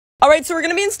All right, so we're going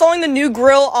to be installing the new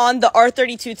grill on the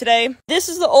R32 today. This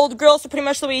is the old grill, so pretty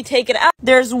much the way you take it out,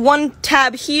 there's one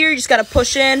tab here. You just got to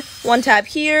push in, one tab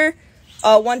here,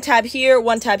 one tab here,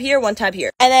 one tab here, one tab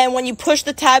here. And then when you push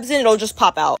the tabs in, it'll just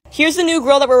pop out. Here's the new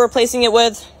grill that we're replacing it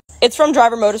with. It's from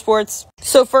Driver Motorsports.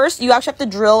 So first, you actually have to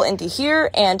drill into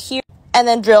here, and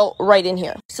then drill right in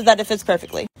here so that it fits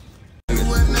perfectly.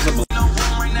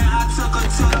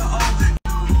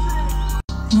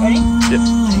 Ready? Yep.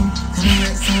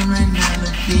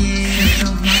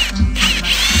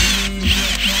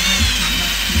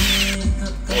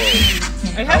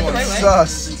 I have it the right way.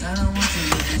 Sus.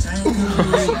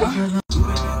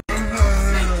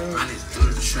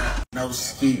 No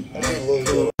ski.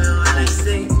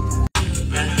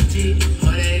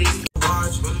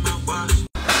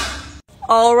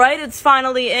 All right, it's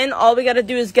finally in. All we gotta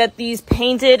do is get these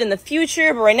painted in the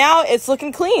future, but right now it's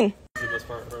looking clean.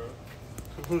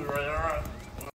 Right.